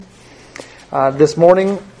This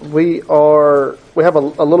morning we have a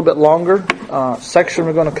little bit longer section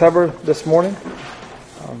we're going to cover this morning.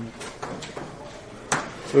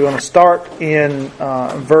 So we're going to start in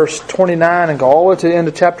verse 29 and go all the way to the end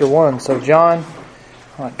of chapter 1. So John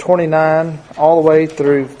 29 all the way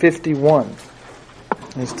through 51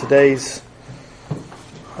 is today's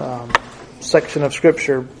section of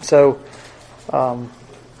Scripture. So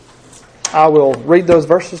I will read those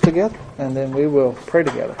verses together and then we will pray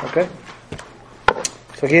together, okay?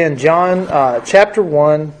 So again, John chapter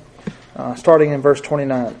 1, starting in verse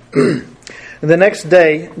 29. The next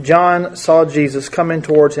day, John saw Jesus coming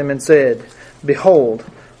towards him and said, "Behold,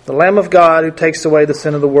 the Lamb of God who takes away the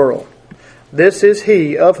sin of the world. This is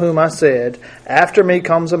he of whom I said, After me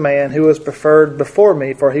comes a man who is preferred before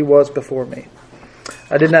me, for he was before me.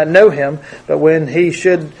 I did not know him, but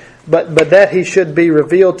that he should be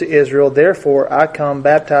revealed to Israel. Therefore I come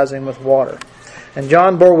baptizing with water." And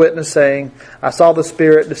John bore witness, saying, "I saw the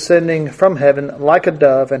Spirit descending from heaven like a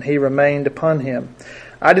dove, and he remained upon him.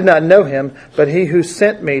 I did not know him, but he who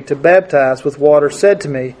sent me to baptize with water said to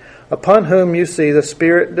me, Upon whom you see the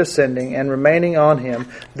Spirit descending and remaining on him,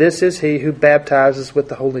 this is he who baptizes with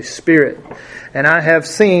the Holy Spirit. And I have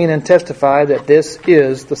seen and testified that this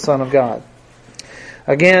is the Son of God."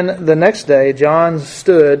 Again, the next day, John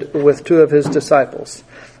stood with two of his disciples.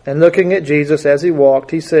 And looking at Jesus as he walked,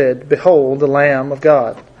 he said, "Behold, the Lamb of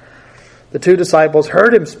God." The two disciples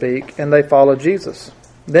heard him speak, and they followed Jesus.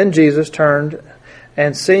 Then Jesus turned,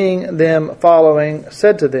 and seeing them following,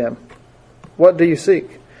 said to them, "What do you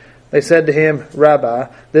seek?" They said to him, "Rabbi,"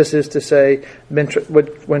 this is to say,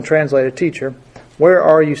 when translated, teacher, "where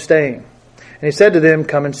are you staying?" And he said to them,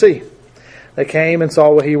 "Come and see." They came and saw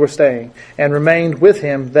where he was staying, and remained with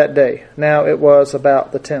him that day. Now it was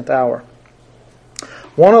about the 10th hour.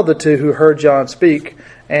 One of the two who heard John speak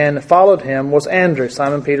and followed him was Andrew,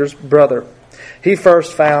 Simon Peter's brother. He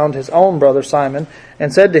first found his own brother Simon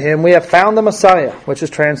and said to him, "We have found the Messiah," which is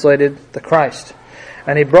translated the Christ.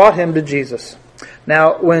 And he brought him to Jesus.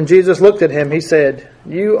 Now when Jesus looked at him, he said,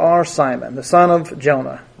 "You are Simon, the son of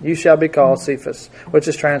Jonah. You shall be called Cephas," which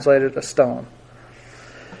is translated a stone.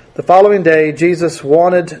 The following day, Jesus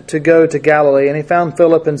wanted to go to Galilee, and he found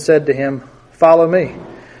Philip and said to him, "Follow me."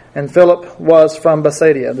 And Philip was from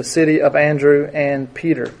Bethsaida, the city of Andrew and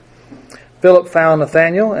Peter. Philip found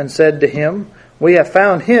Nathanael and said to him, "We have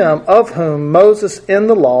found him of whom Moses in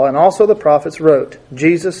the law and also the prophets wrote,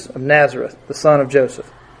 Jesus of Nazareth, the son of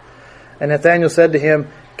Joseph." And Nathanael said to him,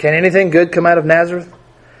 "Can anything good come out of Nazareth?"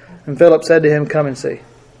 And Philip said to him, "Come and see."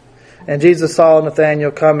 And Jesus saw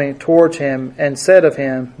Nathanael coming towards him and said of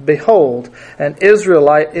him, "Behold, an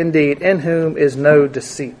Israelite indeed, in whom is no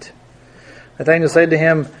deceit." Nathanael said to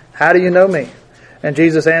him, "How do you know me?" And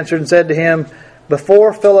Jesus answered and said to him,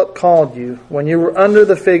 "Before Philip called you, when you were under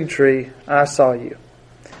the fig tree, I saw you."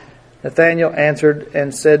 Nathanael answered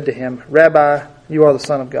and said to him, "Rabbi, you are the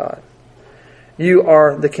Son of God. You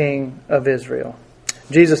are the King of Israel."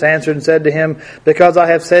 Jesus answered and said to him, "Because I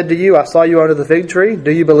have said to you, I saw you under the fig tree,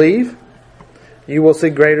 do you believe? You will see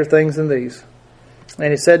greater things than these."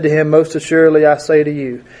 And he said to him, "Most assuredly I say to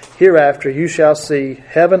you, hereafter you shall see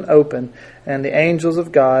heaven open and the angels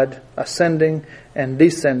of God ascending and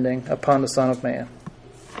descending upon the Son of Man."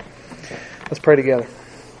 Let's pray together.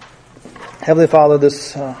 Heavenly Father,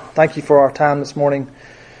 thank you for our time this morning.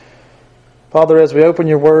 Father, as we open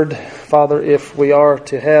your word, Father, if we are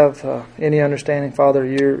to have any understanding, Father,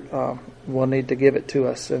 you will need to give it to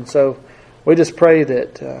us. And so we just pray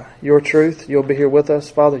that your truth, you'll be here with us.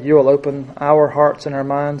 Father, you will open our hearts and our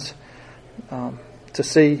minds to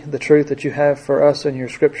see the truth that you have for us in your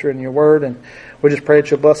scripture and your word. And we just pray that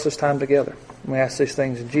you'll bless this time together. And we ask these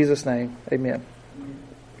things in Jesus' name. Amen.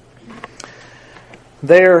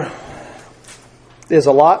 There is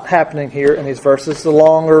a lot happening here in these verses. It's a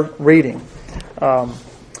longer reading.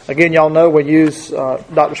 Again, y'all know we use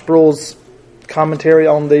Dr. Sproul's commentary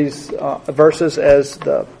on these verses as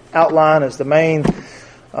the outline, as the main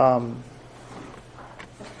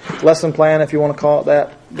lesson plan, if you want to call it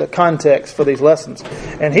that, the context for these lessons.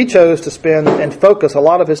 And he chose to spend and focus a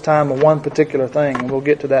lot of his time on one particular thing, and we'll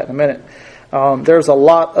get to that in a minute. There's a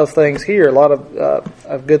lot of things here, a lot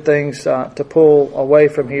of good things to pull away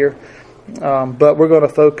from here, but we're going to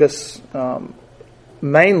focus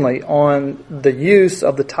mainly on the use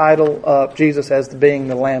of the title of Jesus as being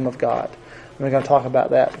the Lamb of God. And we're going to talk about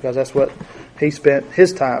that because that's what he spent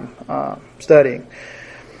his time studying.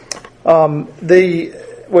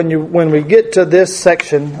 when we get to this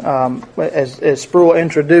section, as Sproul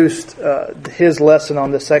introduced his lesson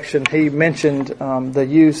on this section, he mentioned the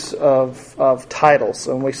use of titles,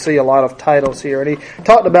 and we see a lot of titles here. And he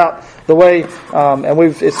talked about the way, and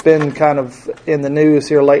it's been kind of in the news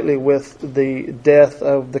here lately with the death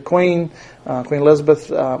of the Queen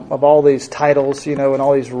Elizabeth, of all these titles, and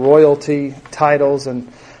all these royalty titles,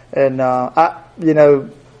 and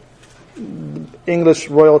English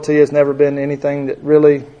royalty has never been anything that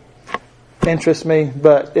really interests me,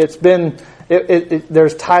 but it's been.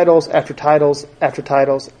 There's titles after titles after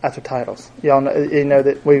titles after titles. Y'all know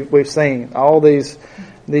that we've seen all these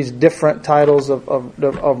different titles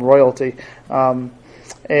of royalty, and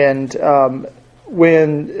of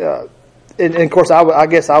course I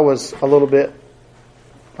guess I was a little bit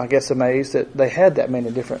amazed that they had that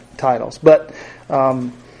many different titles, but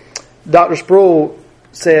Dr. Sproul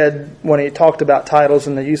said when he talked about titles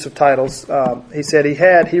and the use of titles, he said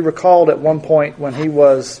he recalled at one point when he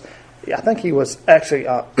was, I think he was actually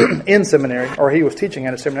in seminary, or he was teaching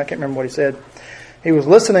at a seminary, I can't remember what he said. He was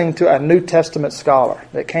listening to a New Testament scholar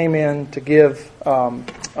that came in to give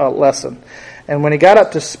a lesson. And when he got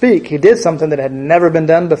up to speak, he did something that had never been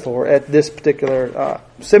done before at this particular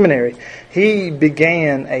seminary. He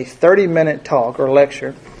began a 30-minute talk or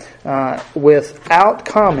lecture without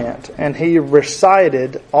comment, and he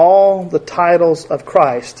recited all the titles of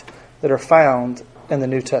Christ that are found in the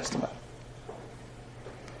New Testament.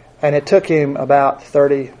 And it took him about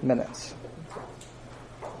 30 minutes.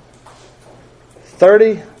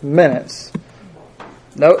 30 minutes.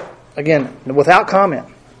 No, again, without comment.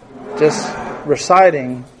 Just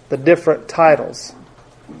reciting the different titles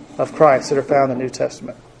of Christ that are found in the New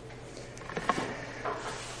Testament.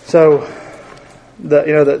 So,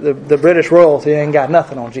 the British royalty ain't got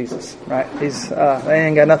nothing on Jesus, right? They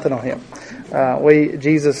ain't got nothing on him.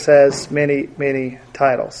 Jesus has many, many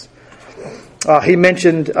titles. He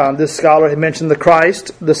mentioned, this scholar had mentioned the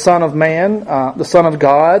Christ, the Son of Man, the Son of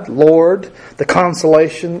God, Lord, the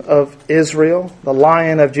consolation of Israel, the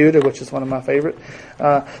Lion of Judah, which is one of my favorite,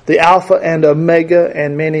 the Alpha and Omega,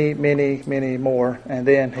 and many, many, many more. And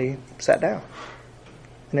then he sat down.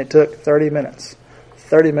 And it took 30 minutes.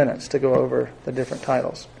 30 minutes to go over the different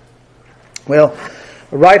titles. Well,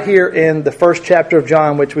 right here in the first chapter of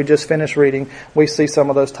John, which we just finished reading, we see some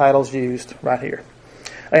of those titles used right here.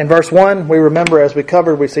 In verse 1, we remember, as we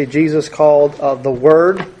covered, we see Jesus called the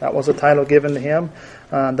Word. That was a title given to him.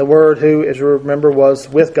 The Word who, as you remember, was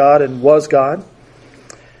with God and was God.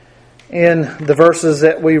 In the verses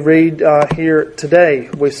that we read here today,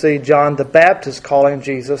 we see John the Baptist calling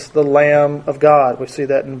Jesus the Lamb of God. We see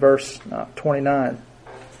that in verse 29.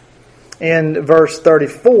 In verse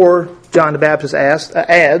 34, John the Baptist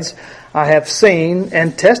adds, I have seen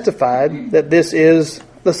and testified that this is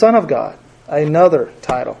the Son of God. Another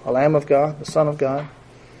title, a Lamb of God, the Son of God.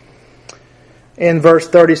 In verse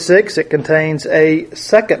 36, it contains a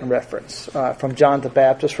second reference from John the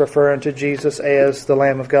Baptist referring to Jesus as the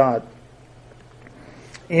Lamb of God.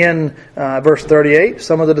 In verse 38,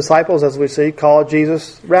 some of the disciples, as we see, call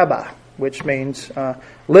Jesus Rabbi, which means,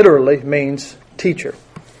 literally means teacher.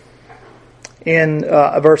 In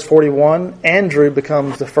verse 41, Andrew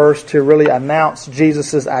becomes the first to really announce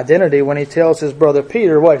Jesus' identity when he tells his brother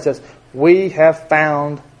Peter what? He says, we have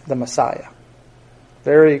found the Messiah.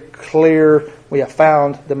 Very clear, we have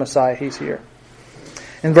found the Messiah. He's here.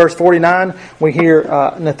 In verse 49, we hear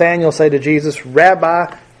Nathanael say to Jesus,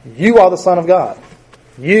 Rabbi, you are the Son of God.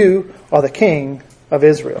 You are the King of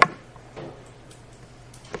Israel.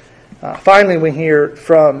 Finally, we hear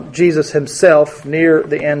from Jesus himself near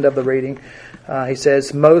the end of the reading. He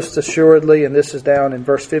says, most assuredly, and this is down in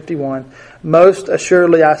verse 51, most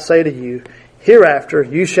assuredly I say to you, hereafter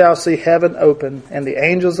you shall see heaven open and the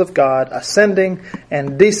angels of God ascending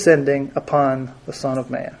and descending upon the Son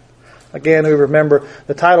of Man. Again, we remember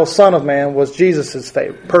the title Son of Man was Jesus'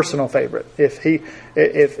 personal favorite. If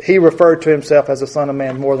he referred to himself as the Son of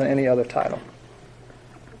Man more than any other title.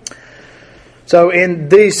 So in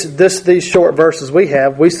these short verses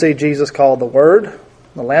we see Jesus called the Word,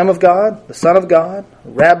 the Lamb of God, the Son of God,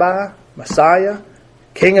 Rabbi, Messiah,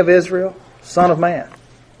 King of Israel, Son of Man.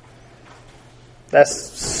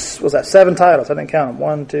 Was that 7 titles? I didn't count them.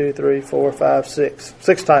 1, 2, 3, 4, 5, 6.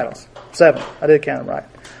 6 titles. 7. I did count them right.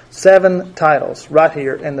 7 titles right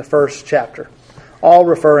here in the first chapter, all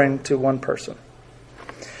referring to one person.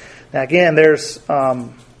 Now again, there's a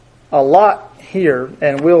lot here,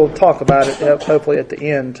 and we'll talk about it hopefully at the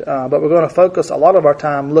end, but we're going to focus a lot of our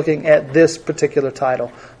time looking at this particular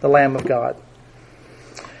title, the Lamb of God.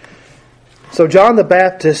 So John the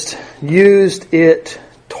Baptist used it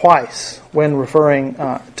twice when referring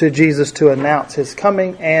to Jesus to announce His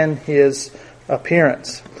coming and His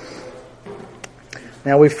appearance.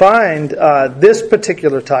 Now we find this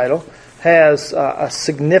particular title has a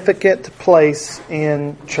significant place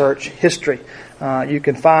in church history. You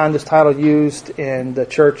can find this title used in the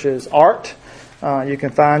church's art. You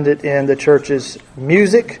can find it in the church's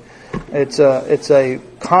music. It's a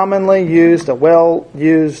commonly used, a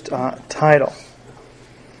well-used title.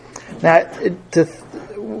 Now,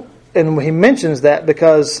 and he mentions that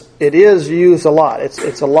because it is used a lot.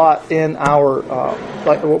 It's a lot in our,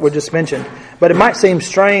 like what we just mentioned. But it might seem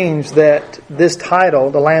strange that this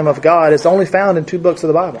title, the Lamb of God, is only found in 2 books of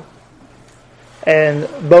the Bible. And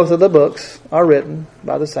both of the books are written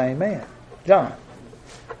by the same man, John.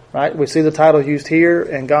 Right? We see the title used here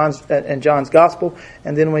in John's Gospel,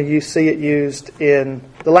 and then we see it used in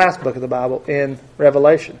the last book of the Bible, in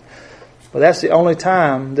Revelation. But that's the only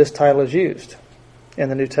time this title is used in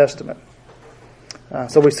the New Testament.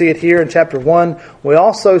 So we see it here in chapter 1. We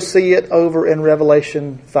also see it over in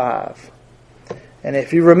Revelation 5. And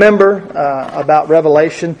if you remember about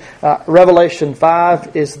Revelation, Revelation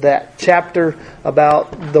 5 is that chapter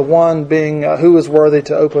about the one being who is worthy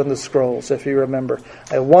to open the scrolls, if you remember.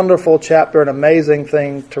 A wonderful chapter, an amazing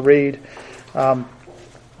thing to read. You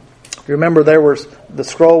remember the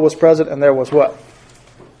scroll was present and there was what?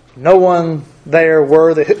 No one there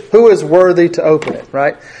worthy. Who is worthy to open it,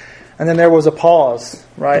 right? And then there was a pause,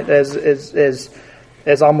 right,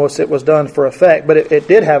 as almost it was done for effect. But it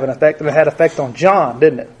did have an effect, and it had effect on John,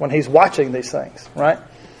 didn't it? When he's watching these things, right?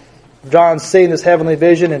 John's seeing this heavenly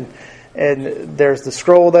vision, and there's the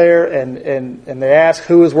scroll there, and they ask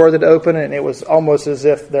who is worthy to open it, and it was almost as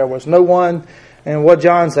if there was no one. And what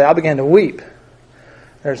John said, I began to weep.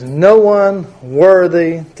 There's no one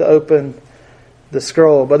worthy to open the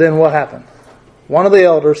scroll. But then what happened? One of the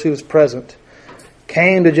elders who was present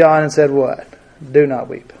came to John and said what? Do not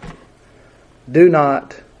weep. Do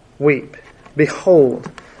not weep.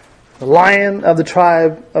 Behold, the Lion of the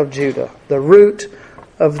tribe of Judah, the Root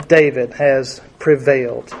of David, has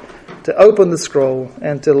prevailed to open the scroll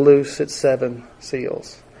and to loose its 7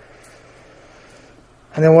 seals.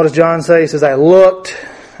 And then what does John say? He says, I looked,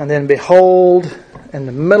 and then behold, in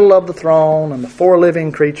the middle of the throne and the 4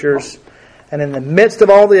 living creatures, and in the midst of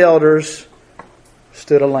all the elders,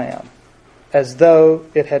 stood a lamb, as though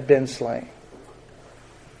it had been slain.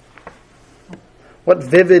 What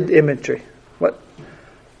vivid imagery.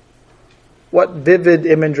 What vivid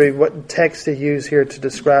imagery, what text he used here to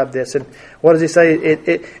describe this. And what does he say?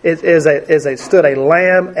 It stood a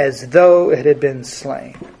lamb as though it had been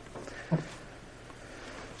slain.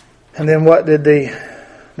 And then what did the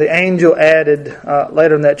angel added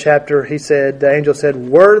later in that chapter? The angel said,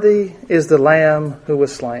 worthy is the lamb who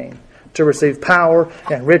was slain to receive power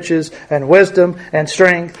and riches and wisdom and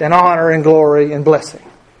strength and honor and glory and blessing.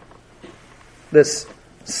 This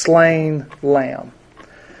slain lamb.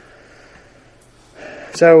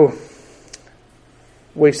 So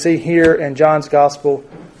we see here in John's Gospel,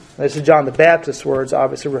 this is John the Baptist's words,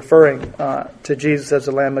 obviously referring to Jesus as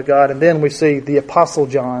the Lamb of God. And then we see the Apostle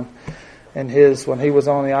John and when he was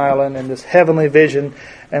on the island in this heavenly vision,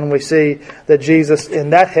 and we see that Jesus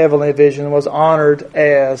in that heavenly vision was honored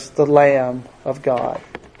as the Lamb of God,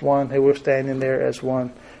 one who was standing there as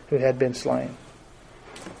one who had been slain.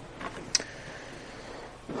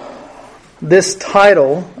 This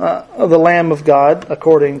title of the Lamb of God,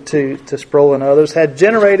 according to Sproul and others, had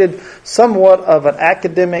generated somewhat of an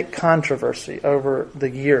academic controversy over the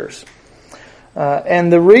years.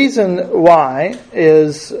 And the reason why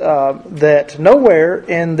is that nowhere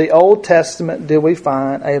in the Old Testament do we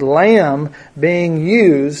find a lamb being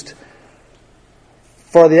used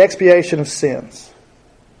for the expiation of sins.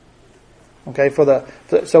 Okay,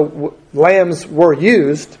 so lambs were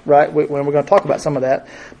used, right, when we're going to talk about some of that,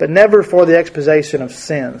 but never for the expiation of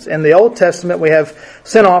sins. In the Old Testament, we have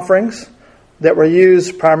sin offerings that were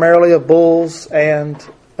used primarily of bulls and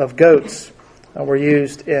of goats. Were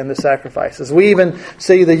used in the sacrifices. We even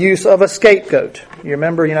see the use of a scapegoat. You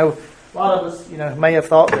remember, a lot of us, may have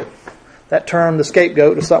thought that term, the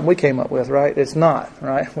scapegoat, is something we came up with, right? It's not,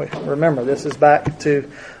 right? Remember, this is back to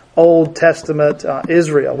Old Testament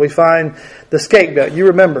Israel. We find the scapegoat. You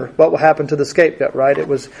remember what happened to the scapegoat, right? It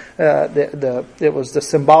was it was the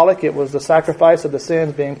symbolic. It was the sacrifice of the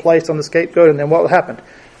sins being placed on the scapegoat, and then what happened?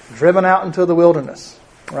 Driven out into the wilderness,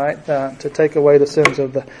 right? To take away the sins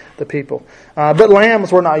of the people. But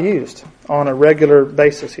lambs were not used on a regular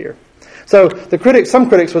basis here. So some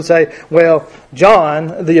critics would say, well,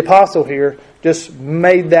 John, the apostle here, just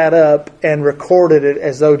made that up and recorded it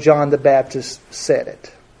as though John the Baptist said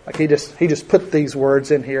it. Like he just put these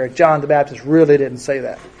words in here. John the Baptist really didn't say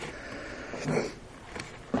that.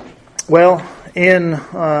 Well, in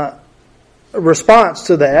response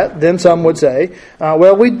to that, then some would say,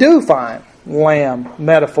 well, we do find lamb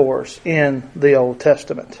metaphors in the Old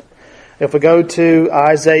Testament. If we go to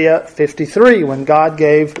Isaiah 53, when God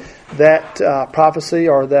gave that prophecy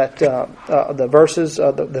or that the verses,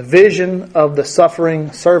 the vision of the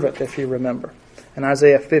suffering servant, if you remember, in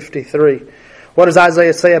Isaiah 53. What does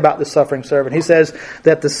Isaiah say about the suffering servant? He says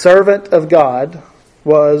that the servant of God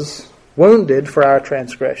was wounded for our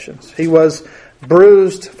transgressions. He was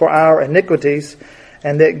bruised for our iniquities,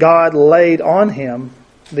 and that God laid on him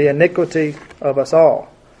the iniquity of us all.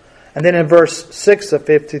 And then in verse 6 of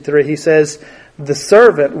 53, he says, the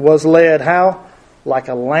servant was led how? Like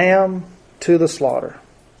a lamb to the slaughter.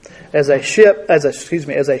 As a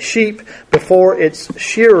sheep before its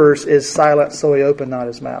shearers is silent, so he opened not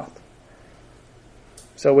his mouth.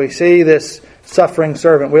 So we see this suffering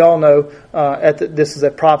servant. We all know this is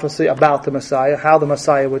a prophecy about the Messiah, how the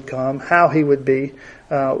Messiah would come, how he would be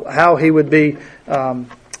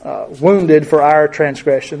wounded for our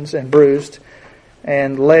transgressions and bruised,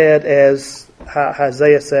 and led, as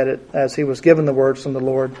Isaiah said it, as he was given the words from the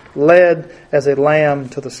Lord, led as a lamb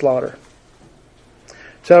to the slaughter.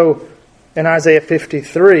 So in Isaiah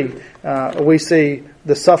 53, we see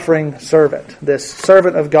the suffering servant, this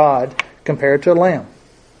servant of God, compared to a lamb,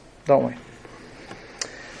 don't we?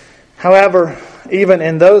 However, even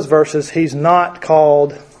in those verses, he's not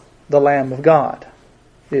called the Lamb of God,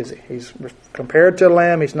 is he? He's compared to a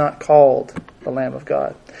lamb. He's not called the Lamb of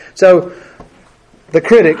God. So the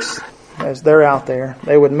critics, as they're out there,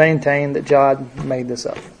 they would maintain that John made this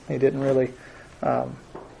up. He didn't really,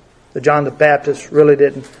 John the Baptist really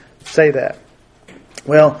didn't say that.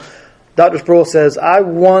 Well, Dr. Sproul says, I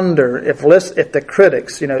wonder if the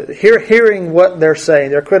critics, hearing what they're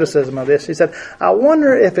saying, their criticism of this, he said, I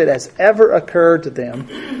wonder if it has ever occurred to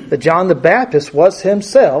them that John the Baptist was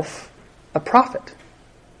himself a prophet.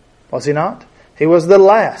 Was he not? He was the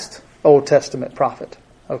last Old Testament prophet.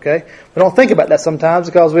 Okay? We don't think about that sometimes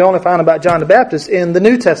because we only find about John the Baptist in the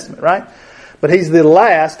New Testament, right? But he's the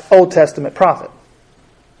last Old Testament prophet.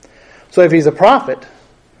 So if he's a prophet,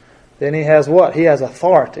 then he has what? He has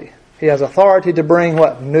authority. He has authority to bring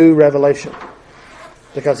what? New revelation.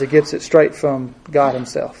 Because he gets it straight from God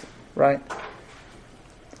himself, right?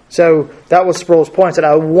 So that was Sproul's point. That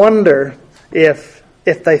I wonder if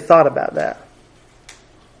they thought about that.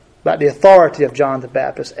 About the authority of John the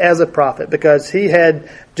Baptist as a prophet, because he had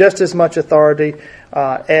just as much authority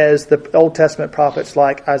as the Old Testament prophets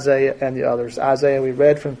like Isaiah and the others. Isaiah we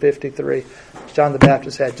read from 53. John the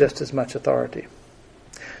Baptist had just as much authority.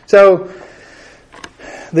 So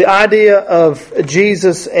the idea of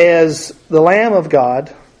Jesus as the Lamb of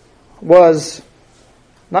God was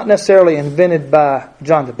not necessarily invented by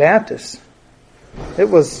John the Baptist. It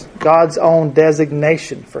was God's own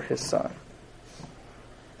designation for his Son.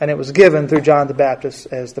 And it was given through John the Baptist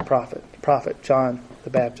as the prophet John the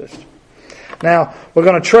Baptist. Now, we're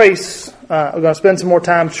going to spend some more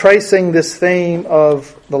time tracing this theme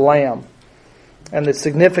of the Lamb and the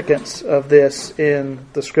significance of this in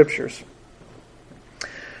the Scriptures.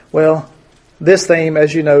 Well, this theme,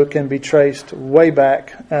 as you know, can be traced way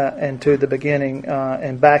back into the beginning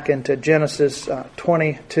and back into Genesis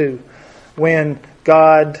 22, when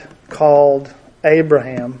God called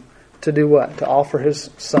Abraham to do what? To offer his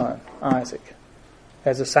son, Isaac,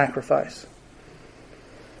 as a sacrifice.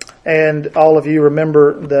 And all of you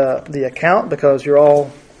remember the account because you're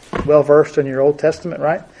all well versed in your Old Testament,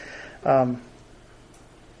 right?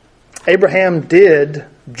 Abraham did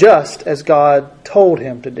just as God told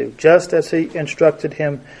him to do, just as he instructed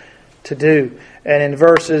him to do. And in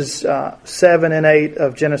verses 7 and 8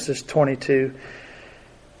 of Genesis 22,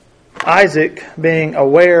 Isaac, being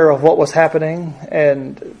aware of what was happening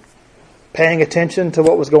and paying attention to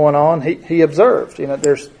what was going on, he observed,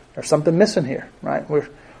 there's something missing here, right? We're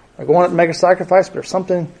going to make a sacrifice, but there's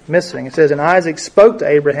something missing. It says, and Isaac spoke to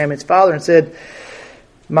Abraham, his father, and said,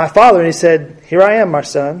 my father, and he said, here I am, my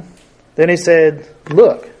son. Then he said,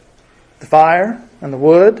 look, the fire and the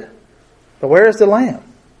wood, but where is the lamb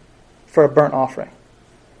for a burnt offering?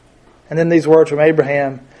 And then these words from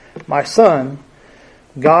Abraham, my son,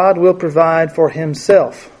 God will provide for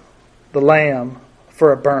himself the lamb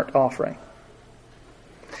for a burnt offering.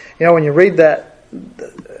 When you read that,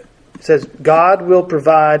 it says, God will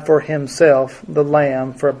provide for himself the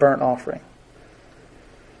lamb for a burnt offering.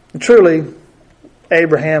 And truly,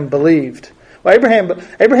 Abraham believed. Well,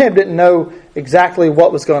 Abraham didn't know exactly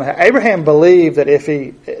what was going to happen. Abraham believed that if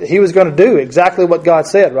he was going to do exactly what God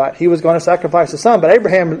said, right? He was going to sacrifice his son. But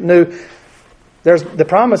Abraham knew the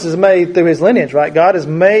promise is made through his lineage, right? God has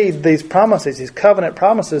made these promises, these covenant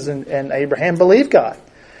promises, and Abraham believed God.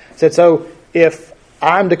 He said, so if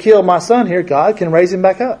I'm to kill my son here, God can raise him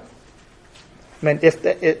back up. I mean,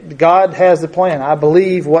 if God has the plan, I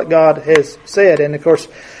believe what God has said. And of course,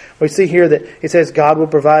 we see here that he says God will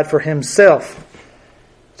provide for himself.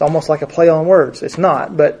 It's almost like a play on words. It's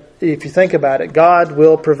not, but if you think about it, God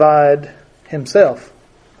will provide himself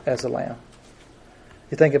as a lamb.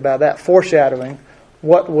 You think about that, foreshadowing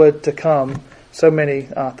what would to come so many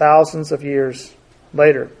thousands of years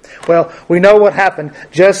later. Well, we know what happened.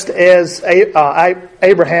 Just as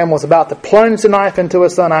Abraham was about to plunge the knife into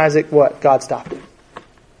his son Isaac, what? God stopped it.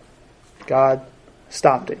 God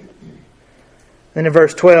stopped it. Then in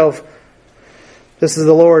verse 12, this is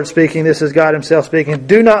the Lord speaking. This is God himself speaking.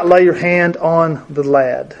 Do not lay your hand on the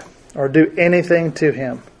lad or do anything to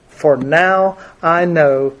him. For now I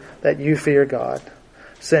know that you fear God,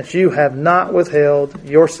 since you have not withheld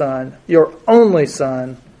your son, your only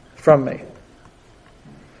son, from me.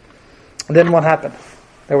 And then what happened?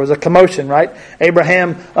 There was a commotion, right?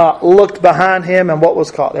 Abraham looked behind him, and what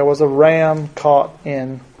was caught? There was a ram caught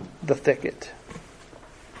in the thicket.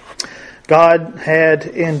 God had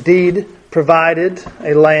indeed provided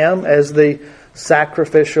a lamb as the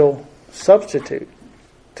sacrificial substitute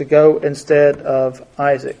to go instead of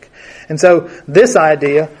Isaac. And so this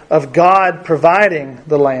idea of God providing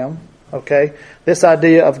the lamb, okay, this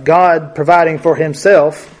idea of God providing for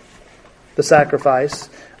himself the sacrifice,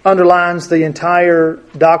 underlines the entire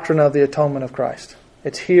doctrine of the atonement of Christ.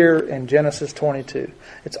 It's here in Genesis 22.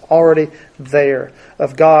 It's already there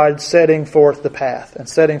of God setting forth the path and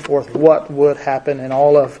setting forth what would happen in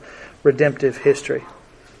all of redemptive history.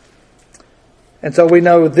 And so we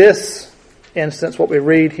know this instance, what we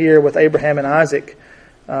read here with Abraham and Isaac,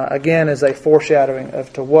 again is a foreshadowing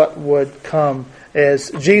of to what would come as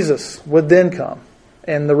Jesus would then come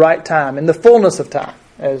in the right time, in the fullness of time,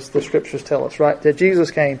 as the Scriptures tell us, right? That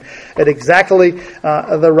Jesus came at exactly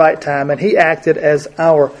the right time, and he acted as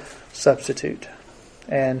our substitute.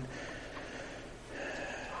 And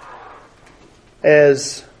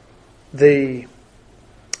as the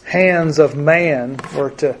hands of man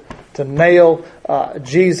were to nail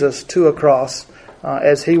Jesus to a cross,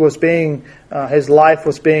 as he was being, his life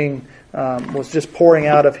was being, was just pouring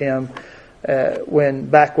out of him.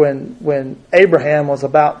 When Abraham was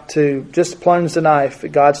about to just plunge the knife,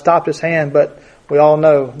 God stopped his hand. But we all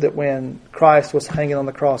know that when Christ was hanging on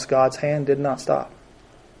the cross, God's hand did not stop.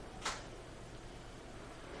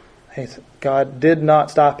 God did not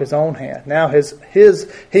stop his own hand. Now he's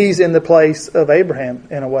in the place of Abraham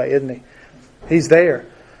in a way, isn't he? He's there.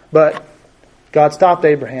 But God stopped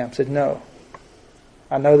Abraham, said, no,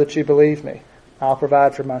 I know that you believe me. I'll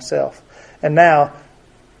provide for myself. And now,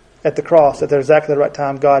 at the cross, at exactly the right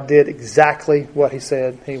time, God did exactly what he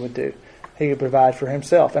said he would do. He would provide for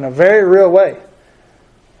himself in a very real way.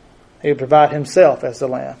 He would provide himself as the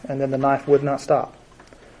lamb, and then the knife would not stop.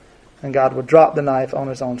 And God would drop the knife on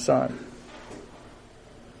his own son.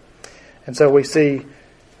 And so we see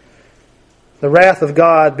the wrath of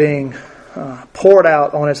God being poured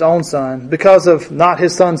out on his own son because of not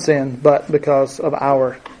his son's sin, but because of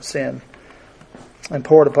our sin, and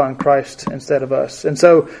poured upon Christ instead of us. And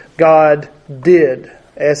so God did,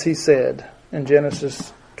 as he said in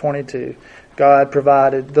Genesis 22, God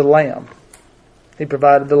provided the lamb. He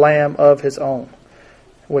provided the lamb of his own,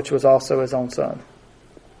 which was also his own son.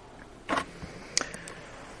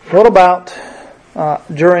 What about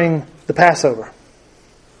during the Passover?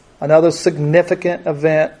 Another significant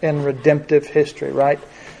event in redemptive history, right?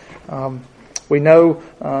 We know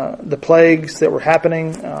the plagues that were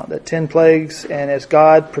happening, the 10 plagues, and as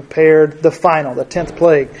God prepared the final, the 10th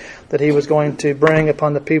plague that he was going to bring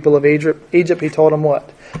upon the people of Egypt, he told them what?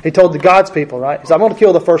 He told God's people, right? He said, I'm going to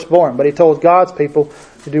kill the firstborn. But he told God's people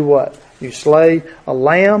to do what? You slay a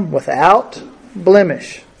lamb without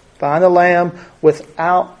blemish. Find a lamb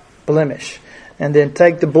without blemish. And then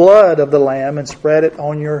take the blood of the lamb and spread it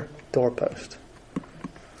on your doorpost.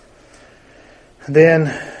 And then,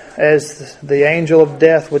 as the angel of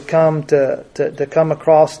death would come to come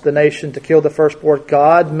across the nation to kill the firstborn,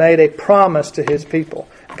 God made a promise to his people.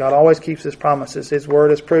 God always keeps his promises. His word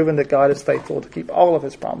has proven that God is faithful to keep all of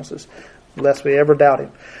his promises, lest we ever doubt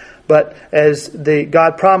him. But as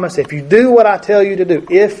God promised, if you do what I tell you to do,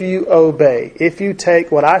 if you obey, if you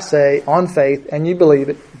take what I say on faith and you believe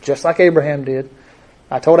it, just like Abraham did.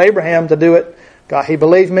 I told Abraham to do it. God, he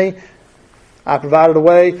believed me. I provided a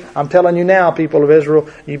way. I'm telling you now, people of Israel,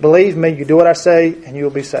 you believe me, you do what I say, and you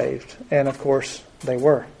will be saved. And of course, they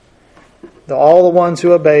were. All the ones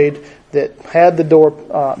who obeyed, that had the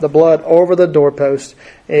blood over the doorpost,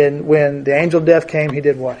 and when the angel of death came, he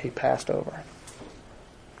did what? He passed over.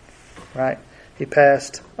 Right? He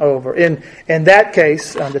passed over. In that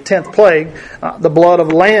case, the 10th plague, the blood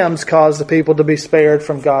of lambs caused the people to be spared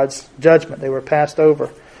from God's judgment. They were passed over.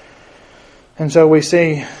 And so we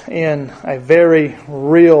see in a very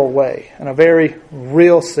real way, in a very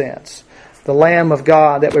real sense, the Lamb of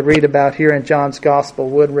God that we read about here in John's Gospel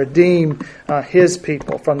would redeem His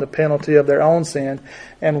people from the penalty of their own sin.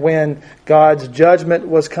 And when God's judgment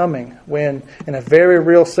was coming, when, in a very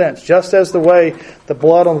real sense, just as the way the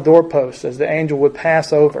blood on the doorpost, as the angel would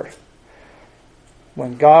pass over,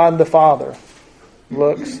 when God the Father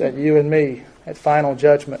looks at you and me at final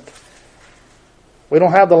judgment, we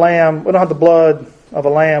don't have the blood of a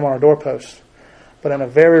lamb on our doorpost, but in a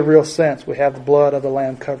very real sense, we have the blood of the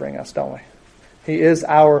Lamb covering us, don't we? He is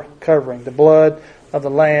our covering, the blood of the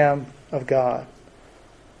Lamb of God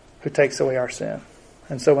who takes away our sin.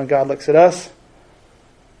 And so when God looks at us,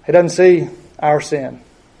 He doesn't see our sin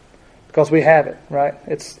because we have it, right?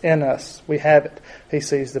 It's in us. We have it. He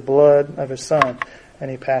sees the blood of His Son and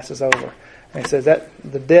He passes over. And He says that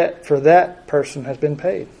the debt for that person has been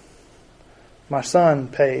paid. My Son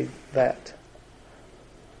paid that.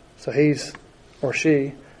 So he's or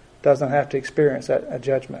she doesn't have to experience a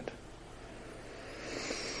judgment.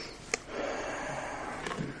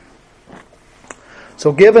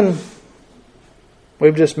 So given,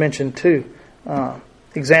 we've just mentioned two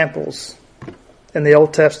examples in the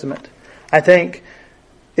Old Testament, I think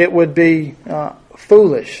it would be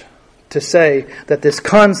foolish to say that this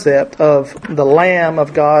concept of the Lamb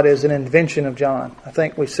of God is an invention of John. I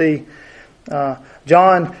think we see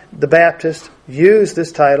John the Baptist used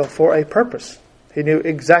this title for a purpose. He knew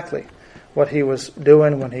exactly what he was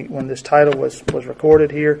doing when this title was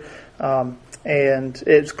recorded here. And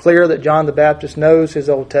it's clear that John the Baptist knows his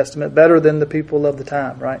Old Testament better than the people of the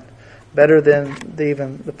time, right? Better than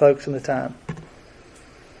even the folks in the time.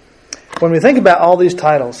 When we think about all these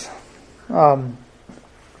titles,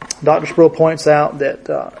 Dr. Sproul points out that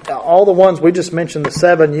all the ones we just mentioned, the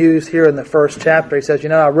 7 used here in the first chapter, he says,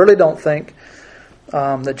 I really don't think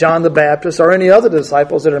that John the Baptist or any other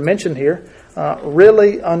disciples that are mentioned here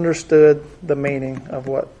really understood the meaning of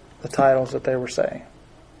what the titles that they were saying.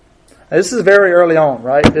 Now, this is very early on,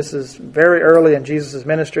 right? This is very early in Jesus'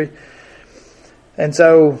 ministry. And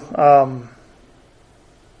so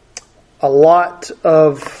a lot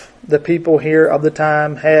of the people here of the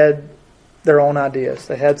time had their own ideas.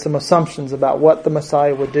 They had some assumptions about what the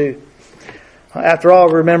Messiah would do. After all,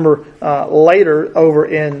 remember later over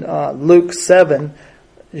in Luke 7,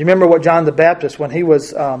 you remember what John the Baptist, when he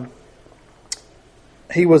was in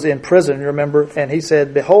prison, you remember, and he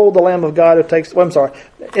said, "Behold the Lamb of God who takes..." Well, I'm sorry.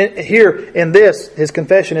 Here in this, his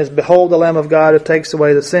confession is, "Behold the Lamb of God who takes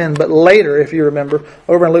away the sin." But later, if you remember,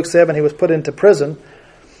 over in Luke 7, he was put into prison,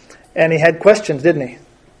 and he had questions, didn't he?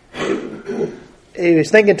 He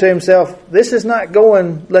was thinking to himself, this is not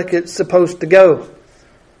going like it's supposed to go,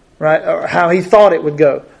 right? Or how he thought it would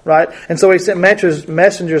go, right? And so he sent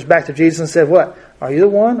messengers back to Jesus and said, what? Are you the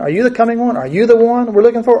one? Are you the coming one? Are you the one we're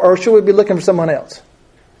looking for? Or should we be looking for someone else?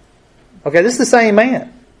 Okay, this is the same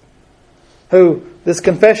man who, this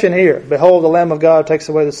confession here, "Behold the Lamb of God takes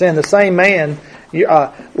away the sin." The same man,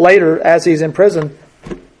 later as he's in prison,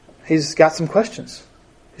 he's got some questions.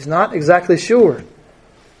 He's not exactly sure.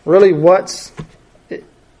 Really,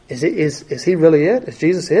 is he really it? Is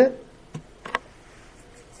Jesus it?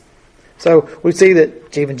 So we see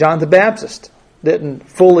that even John the Baptist didn't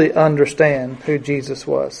fully understand who Jesus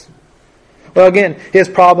was. Well, again, his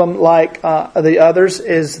problem, like the others,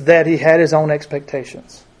 is that he had his own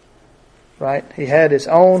expectations. Right? He had his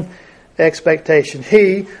own expectation.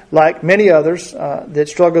 He, like many others that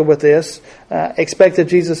struggled with this, expected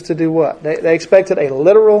Jesus to do what? They expected a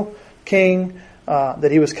literal king,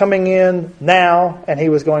 that he was coming in now, and he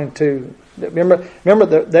was going to... Remember,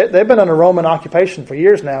 they've been under Roman occupation for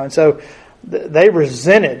years now, and so they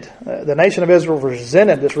resented, the nation of Israel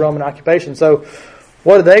resented this Roman occupation. So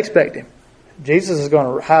what did they expect him? Jesus is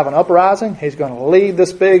going to have an uprising. He's going to lead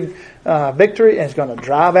this big victory, and he's going to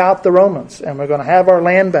drive out the Romans, and we're going to have our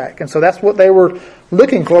land back. And so that's what they were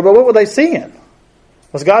looking for. But what were they seeing?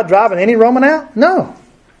 Was God driving any Roman out? No.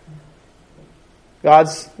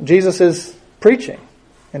 Jesus is preaching,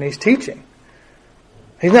 and he's teaching.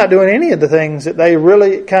 He's not doing any of the things that they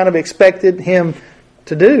really kind of expected him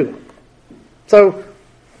to do. So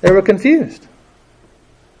they were confused.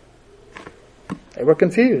 They were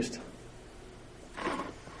confused.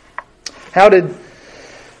 How did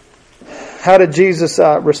Jesus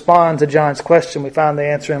respond to John's question? We find the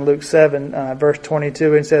answer in Luke 7, verse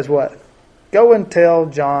 22. And it says what? Go and tell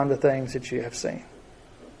John the things that you have seen.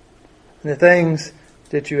 And the things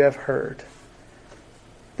that you have heard.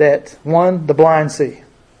 That 1, the blind see.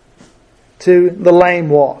 2, the lame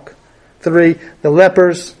walk. 3, the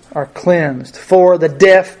lepers are cleansed. 4, the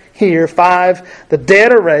deaf hear. 5, the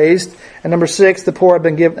dead are raised. And number 6, the poor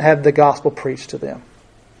have the gospel preached to them.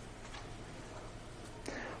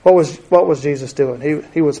 What was Jesus doing?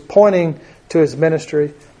 He was pointing to his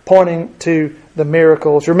ministry, pointing to the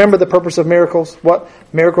miracles. Remember the purpose of miracles? What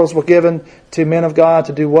miracles were given to men of God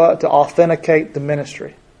to do what? To authenticate the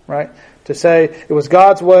ministry, right? To say it was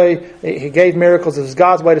God's way. He gave miracles. It was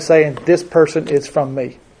God's way to say, and this person is from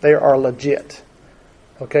me. They are legit.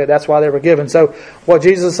 Okay, that's why they were given. So what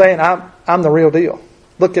Jesus is saying, I'm the real deal.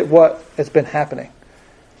 Look at what has been happening.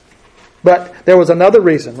 But there was another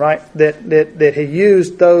reason, right, that he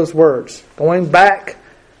used those words. Going back,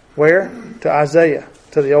 where? To Isaiah,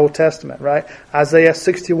 to the Old Testament, right? Isaiah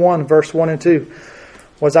 61, verse 1 and 2.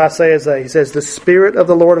 Was Isaiah? He says, the Spirit of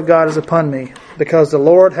the Lord of God is upon me, because the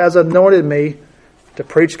Lord has anointed me to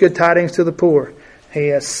preach good tidings to the poor. He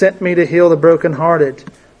has sent me to heal the brokenhearted,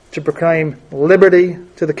 to proclaim liberty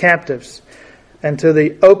to the captives, and to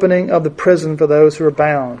the opening of the prison for those who are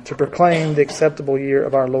bound, to proclaim the acceptable year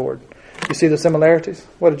of our Lord. You see the similarities?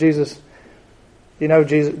 What did Jesus... You know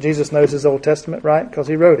Jesus knows his Old Testament, right? Because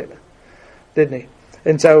he wrote it, didn't he?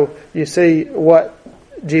 And so you see what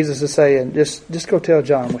Jesus is saying. Just go tell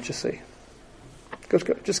John what you see.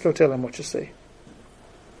 Just go tell him what you see.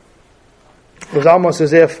 It was almost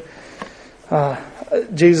as if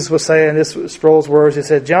Jesus was saying, this was Sproul's words, he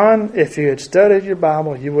said, John, if you had studied your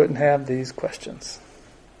Bible, you wouldn't have these questions.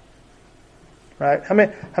 Right? How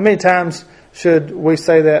many times should we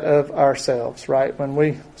say that of ourselves, right? When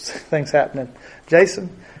we see things happening. Jason,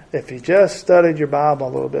 if you just studied your Bible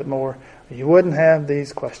a little bit more, you wouldn't have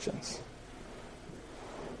these questions.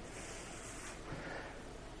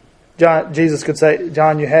 Jesus could say,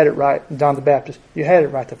 John, you had it right. John the Baptist, you had it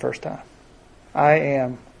right the first time. I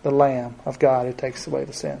am the Lamb of God who takes away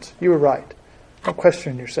the sins. You were right. Don't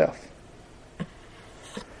question yourself.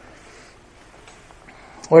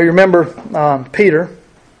 Well, you remember Peter,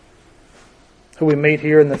 who we meet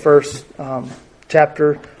here in the first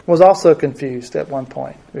chapter, was also confused at one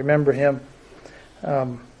point. Remember him?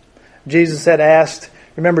 Jesus was asking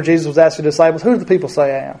the disciples, who do the people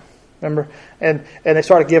say I am? Remember? And they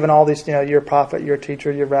started giving all these, you're a prophet, you're a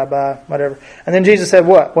teacher, you're a rabbi, whatever. And then Jesus said,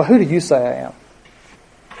 what? Well, who do you say I am?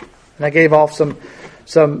 And I gave off some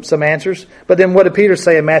answers. But then what did Peter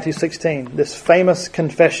say in Matthew 16? This famous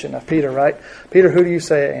confession of Peter, right? Peter, who do you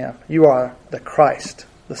say I am? You are the Christ,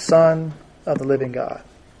 the Son of the living God.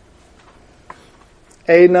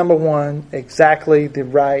 Number 1, exactly the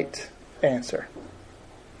right answer.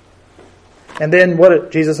 And then what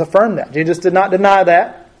did Jesus affirm that? Jesus did not deny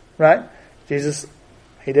that, right? He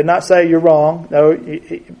did not say you're wrong. No,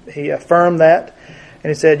 he affirmed that. And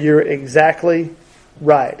he said you're exactly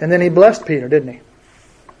right. And then he blessed Peter, didn't he?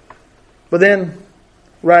 But then,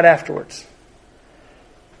 right afterwards,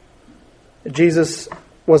 Jesus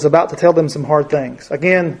was about to tell them some hard things.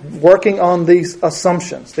 Again, working on these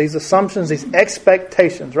assumptions, these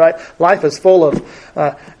expectations, right? Life is full of,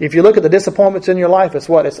 if you look at the disappointments in your life, it's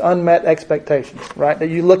what? It's unmet expectations, right? That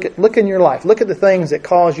you look in your life, look at the things that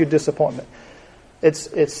cause you disappointment.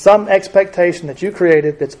 It's some expectation that you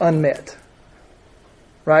created that's unmet,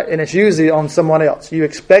 right? And it's usually on someone else. You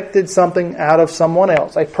expected something out of someone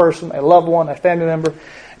else, a person, a loved one, a family member.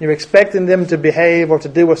 You're expecting them to behave or to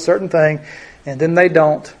do a certain thing, and then they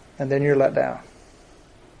don't, and then you're let down.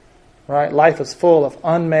 Right? Life is full of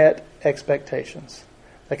unmet expectations.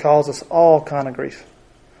 They cause us all kind of grief.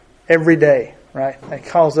 Every day, right? They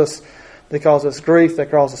cause us grief, they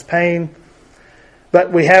cause us pain.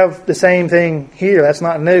 But we have the same thing here. That's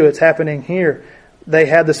not new. It's happening here. They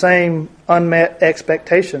had the same unmet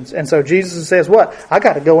expectations. And so Jesus says, what? I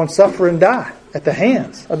got to go and suffer and die at the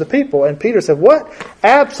hands of the people. And Peter said, what?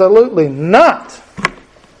 Absolutely not.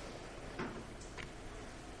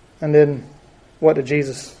 And then what did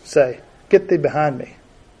Jesus say? Get thee behind me.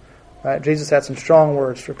 Right? Jesus had some strong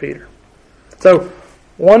words for Peter. So,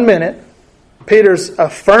 1 minute, Peter's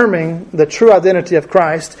affirming the true identity of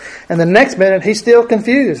Christ. And the next minute, he's still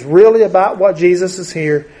confused really about what Jesus is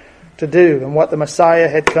here to do and what the Messiah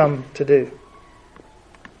had come to do.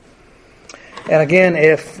 And again,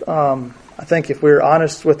 I think if we're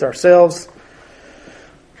honest with ourselves,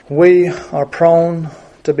 we are prone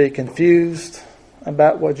to be confused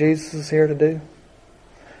about what Jesus is here to do.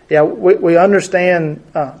 Yeah, we understand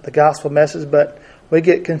the gospel message, but we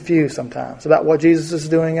get confused sometimes about what Jesus is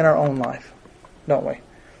doing in our own life, don't we?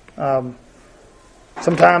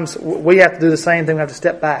 Sometimes we have to do the same thing. We have to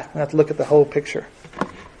step back. We have to look at the whole picture.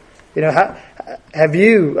 You know, have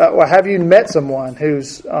you met someone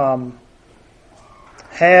who's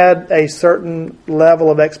had a certain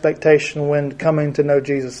level of expectation when coming to know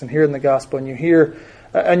Jesus and hearing the gospel, and you hear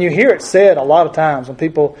it said a lot of times when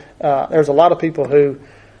people there's a lot of people who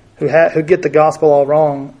get the gospel all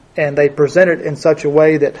wrong, and they present it in such a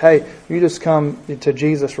way that, hey, you just come to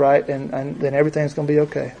Jesus, right, and then everything's going to be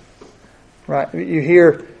okay, right? You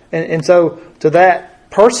hear, and so to that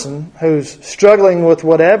person who's struggling with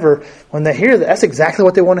whatever, when they hear that, that's exactly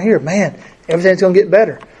what they want to hear. Man, everything's going to get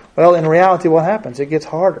better. Well, in reality, what happens? It gets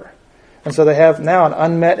harder. And so they have now an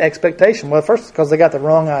unmet expectation. Well, first, because they got the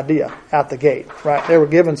wrong idea out the gate, right? They were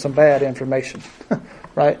given some bad information,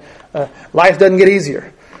 right? Life doesn't get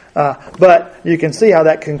easier. But you can see how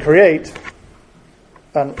that can create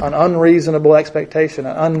an unreasonable expectation,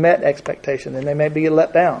 an unmet expectation, and they may be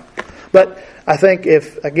let down. But I think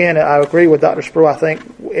I agree with Dr. Sproul, I think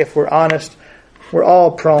if we're honest, we're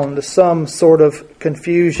all prone to some sort of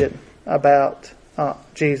confusion about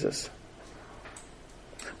Jesus.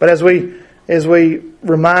 But as we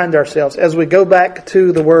remind ourselves, as we go back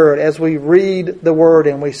to the Word, as we read the Word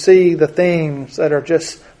and we see the themes that are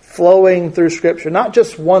just flowing through Scripture, not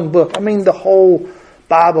just one book, I mean the whole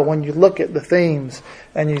Bible, when you look at the themes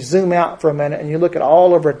and you zoom out for a minute and you look at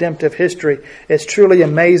all of redemptive history, it's truly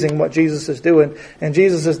amazing what Jesus is doing. And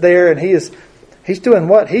Jesus is there, and He's doing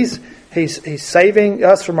what? He's saving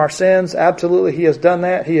us from our sins. Absolutely, He has done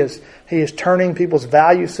that. He is turning people's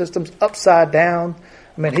value systems upside down.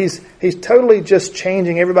 I mean, He's totally just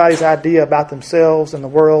changing everybody's idea about themselves and the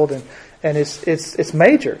world, and it's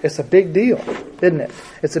major. It's a big deal, isn't it?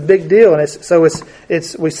 It's a big deal, and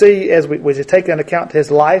we see as we take into account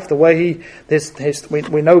His life, the way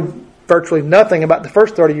we know virtually nothing about the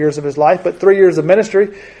first 30 years of His life, but 3 years of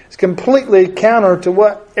ministry is completely counter to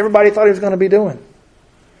what everybody thought He was going to be doing.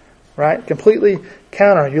 Right? Completely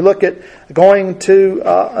counter. You look at going to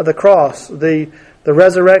the cross, the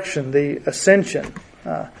resurrection, the ascension,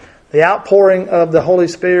 the outpouring of the Holy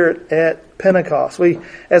Spirit at Pentecost.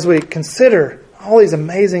 As we consider all these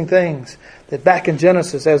amazing things that back in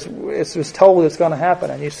Genesis, as it was told it's going to happen,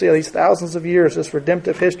 and you see these thousands of years, this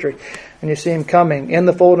redemptive history, and you see Him coming in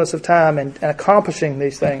the fullness of time and accomplishing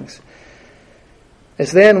these things.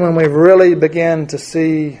 It's then when we really begin to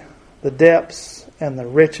see the depths and the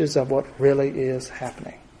riches of what really is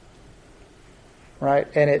happening. Right?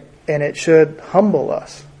 And it should humble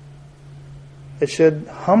us. It should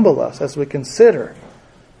humble us as we consider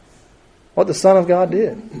what the Son of God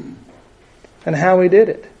did and how He did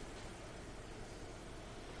it.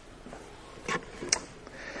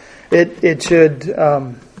 It should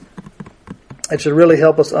really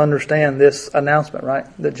help us understand this announcement, right,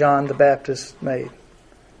 that John the Baptist made.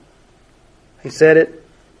 He said it.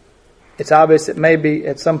 It's obvious that maybe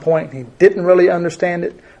at some point he didn't really understand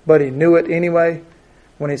it, but he knew it anyway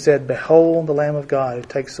when he said, "Behold the Lamb of God who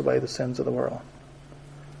takes away the sins of the world."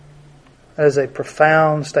 That is a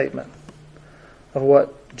profound statement of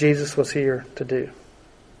what Jesus was here to do.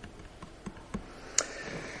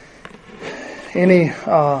 Any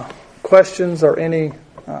questions or any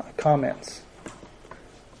comments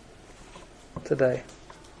today?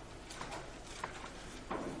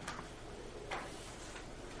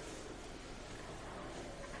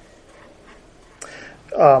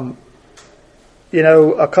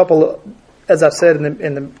 A couple of, as I said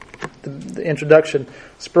in the introduction,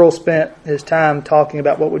 Sproul spent his time talking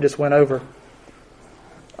about what we just went over.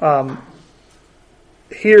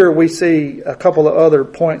 Here we see a couple of other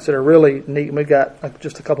points that are really neat. We got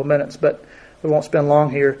just a couple minutes, but we won't spend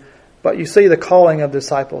long here. But you see the calling of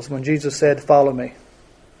disciples when Jesus said, "Follow me,"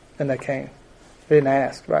 and they came. They didn't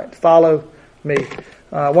ask, right? Follow me.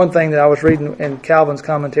 One thing that I was reading in Calvin's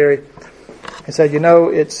commentary, he said,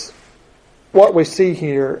 it's what we see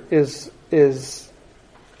here is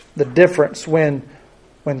the difference when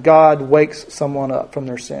God wakes someone up from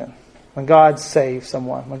their sin, when God saves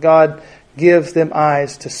someone, when God gives them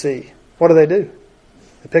eyes to see. What do? They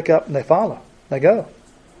pick up and they follow. They go.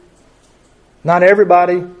 Not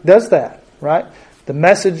everybody does that, right? The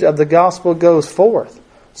message of the gospel goes forth.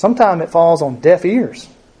 Sometimes it falls on deaf ears.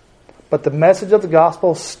 But the message of the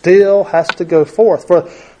gospel still has to go forth.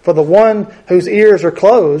 For the one whose ears are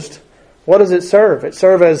closed, what does it serve? It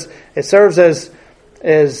serves as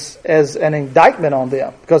an indictment on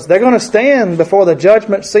them, because they're going to stand before the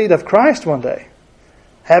judgment seat of Christ one day,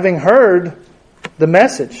 having heard the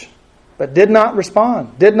message, but did not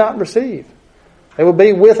respond, did not receive. They will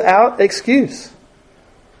be without excuse.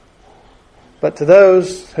 But to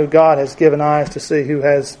those who God has given eyes to see, He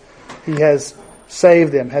has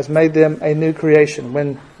saved them, has made them a new creation.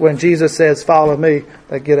 When Jesus says, "Follow me,"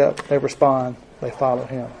 they get up, they respond, they follow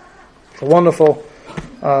Him. It's a wonderful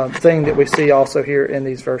thing that we see also here in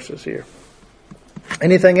these verses here.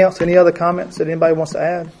 Anything else? Any other comments that anybody wants to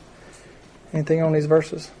add? Anything on these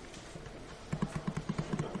verses?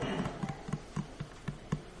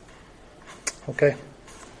 Okay.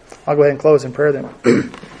 I'll go ahead and close in prayer then.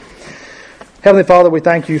 Heavenly Father, we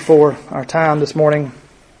thank you for our time this morning.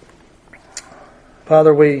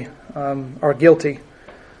 Father, we are guilty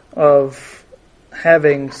of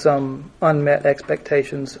having some unmet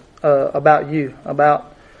expectations about you,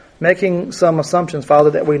 about making some assumptions,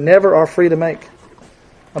 Father, that we never are free to make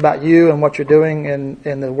about you and what you're doing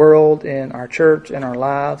in the world, in our church, in our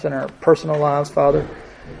lives, in our personal lives, Father.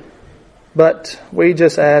 But we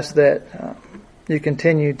just ask that you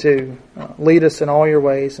continue to lead us in all your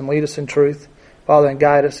ways and lead us in truth, Father, and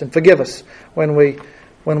guide us and forgive us when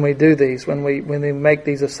we do these, when we make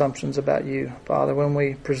these assumptions about you, Father, when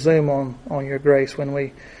we presume on your grace, when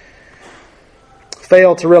we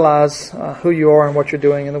fail to realize who you are and what you're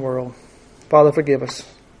doing in the world. Father, forgive us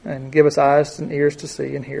and give us eyes and ears to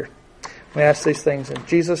see and hear. We ask these things in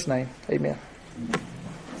Jesus' name. Amen.